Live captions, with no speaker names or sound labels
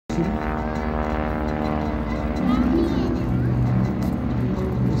demonstration.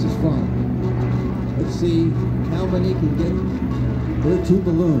 This is fun. Let's see how many can get their 2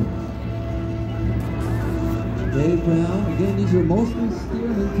 balloons. Dave Brown, again, these are mostly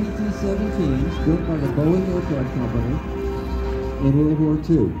Stearman PT-17s built by the Boeing Aircraft Company in World War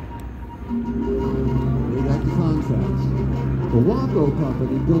II. They got the contracts. The Waco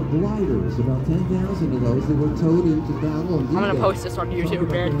Company built gliders, about 10,000 of those that were towed into battle. I'm going to post this on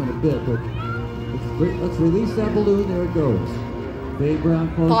YouTube, man. In a bit, but let's release that balloon. There it goes. Dave Brown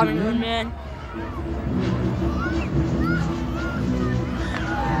closing Bombing in. run, man.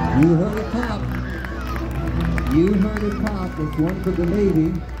 You heard it pop. You heard it pop. It's one for the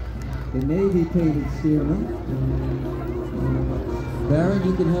Navy. The Navy painted Stearman. Baron,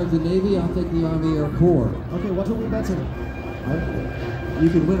 you can have the Navy. I'll take the Army Air Corps. Okay, what are we betting? You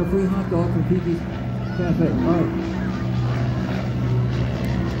can win a free hot dog from PT's Cafe. All right.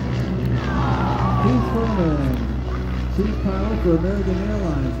 Keith Furman, Chief Pilot for American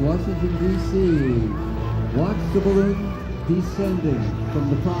Airlines, Washington, D.C. Watch the balloon descending from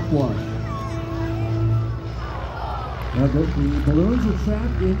the top wash. Now the balloons are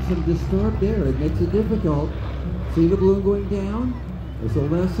trapped in some disturbed air. It makes it difficult. See the balloon going down? It's a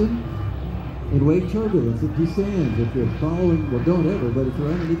lesson in wake turbulence. It descends. If you're following, well, don't ever, but if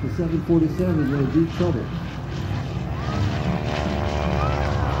you're underneath the 747, you're in deep trouble.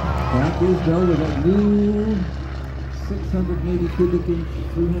 That is though with that new 680 cubic inch,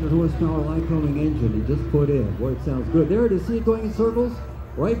 300 horsepower Lycoming engine he just put in. Boy, it sounds good. There it is. See it going in circles?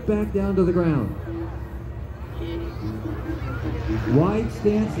 Right back down to the ground. Wide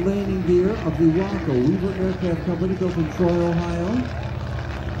stance landing gear of the Waco Weaver Aircraft Company, built in Troy, Ohio.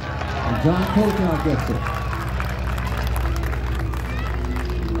 And John Kokow gets it.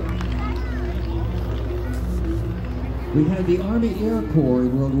 We had the Army Air Corps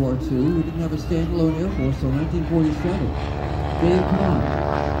in World War II. We didn't have a standalone Air Force until 1947. Dave Kahn.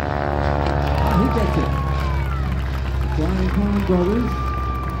 He gets it. Flying Kahn Brothers.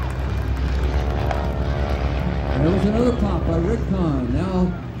 There was another pop by Rick Kahn. Now,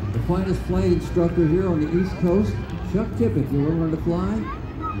 the finest flight instructor here on the East Coast, Chuck Tippett. You learn to fly?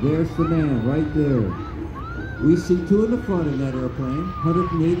 There's the man right there. We see 2 in the front of that airplane,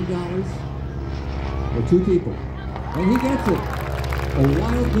 $180 for 2 people. And he gets it. A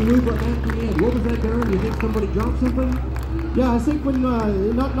wild maneuver at the end. What was that, Darren? You think somebody dropped something? Yeah, I think when,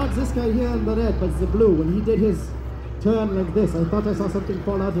 not this guy here in the red, but the blue, when he did his turn like this, I thought I saw something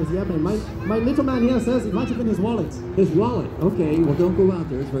fall out his airplane. My little man here says it might have been his wallet. His wallet. Okay, well, don't go out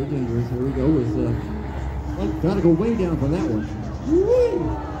there. It's very dangerous. Here we go. Got to go way down for that one.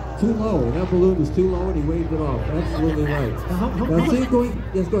 Woo! Too low. That balloon was too low and he waved it off. Absolutely right. Now, see it going.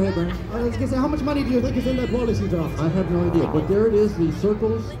 Yes, go ahead, Brian. I was going to say, how much money do you think is in that wallet you dropped? I have no idea. But there it is, the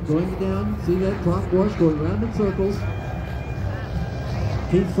circles going down. See that top wash going round in circles.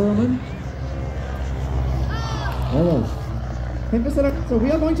 Keith Furman. Almost. So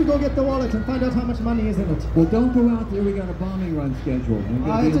we are going to go get the wallet and find out how much money is in it. Well, don't go out there. We got a bombing run scheduled.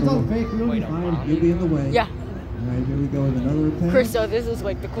 It's all fake. We'll be fine. You'll be in the way. Yeah. All right, here we go with another attempt. Chris, so this is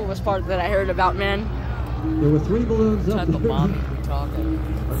like the coolest part that I heard about, man. There were 3 balloons up there.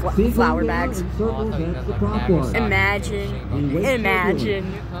 Flower bags. Circles, that's the prop one. Imagine. Here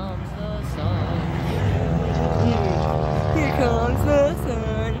comes the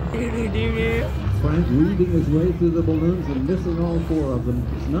sun. Frank weaving his way through the balloons and missing all 4 of them.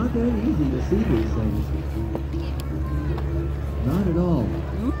 It's not that easy to see these things. Not at all.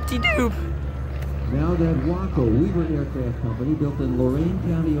 Oop-de-doop. Now that Waco Weaver Aircraft Company, built in Lorain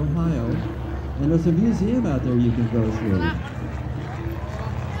County, Ohio, and there's a museum out there you can go through.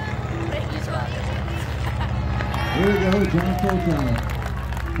 Here we go, John Kokow.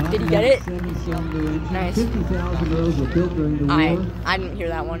 Did he get it? Nice. 50,000 of those were built during the war. I didn't hear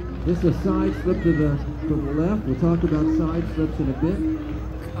that one. Just a side slip to the left. We'll talk about side slips in a bit.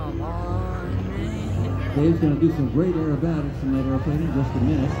 Come on, man. Dave's going to do some great aerobatics in that airplane in just a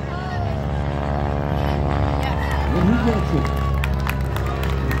minute. And he gets it.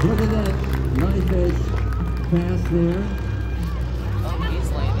 Look at that knife edge pass there.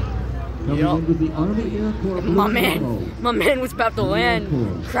 Coming in with the Army Air Corps. My man was about to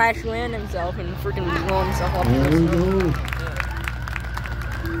crash land himself and freaking blow himself off. There we go.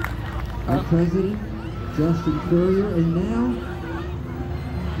 Our President, Justin Courier, and now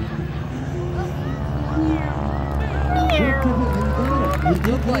he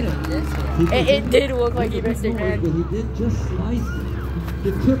did get it. It did look like he missed it, man. But he did just slice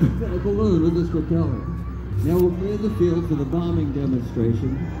the tip of that balloon with his propeller. Now we'll clear the field for the bombing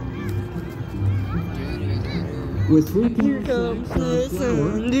demonstration. With 3 Here comes the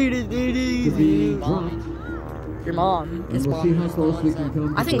sun. to be dropped. Your mom is And we'll see bombing. how close we can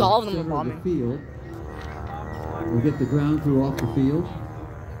come to I think the all of them are center bombing. the field. We'll get the ground crew off the field.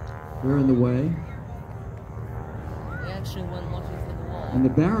 They're in the way. They actually went looking for the wall. And the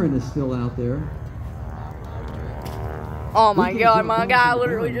Baron is still out there. Oh my god, my guy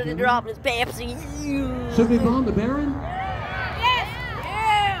literally just dropped his Pepsi. Should we bomb the Baron?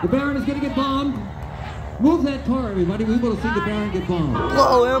 The Baron is going to get bombed. Move that car, everybody. We want to see the Baron get bombed.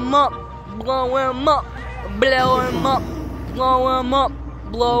 Blow him up, blow him up, blow him up, blow him up,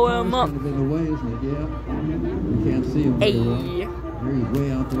 blow him up. Kind of in the way, isn't it? Yeah. You can't see him very well. Hey, There he's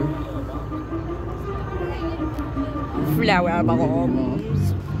way out there. flower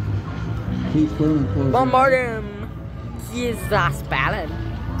bombs. Keith Furman close. Bombard him. Jesus, Balin.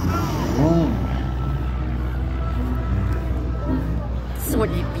 Wrong. This is what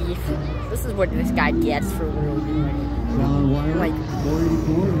you beef. This is what this guy gets for really doing John Wire. Like-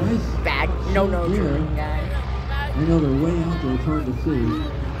 484. Nice. bad, no drilling, guys. I know they're way out there. It's hard to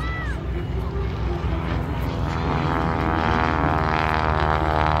see.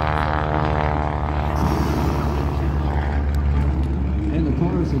 And the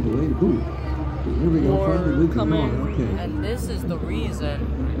car is in the way to boot. Here we go. More Finally moved the car. coming. Okay. And this is the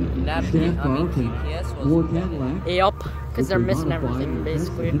reason that Staff car. Okay. TPS was More Cadillac. Yup, because they're Hopefully missing modified. everything,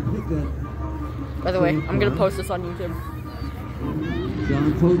 basically. Didn't pick that. By the way, I'm gonna post this on YouTube.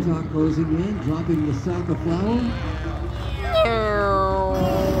 John Potok closing in, dropping the sack of flour.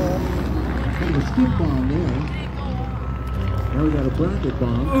 Kind of a skip bomb there. Now we got a bracket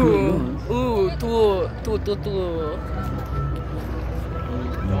bomb. Two at once. Two.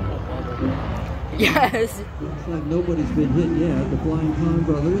 Yes. Looks like nobody's been hit yet. The Flying Con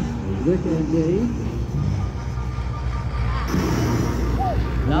brothers, Rick and Dave.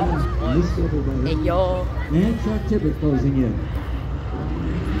 That was close. Missed everybody. Hey, yo. And Chuck Tippett closing in.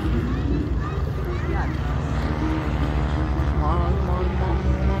 Come on.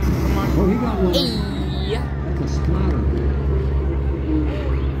 Oh, he got one. Hey. That's a splatter.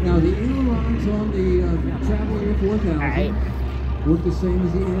 Now the ailerons on the Traveler 4000 Alright. work the same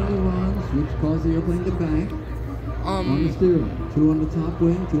as the ailerons, which cause the airplane to bank on the steering. Two on the top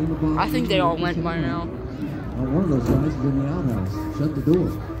wing, two on the bottom. I think they all went by now. One of those guys is in the outhouse. Shut the door.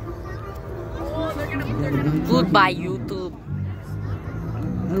 Goodbye, YouTube.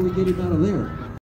 How do we get him out of there?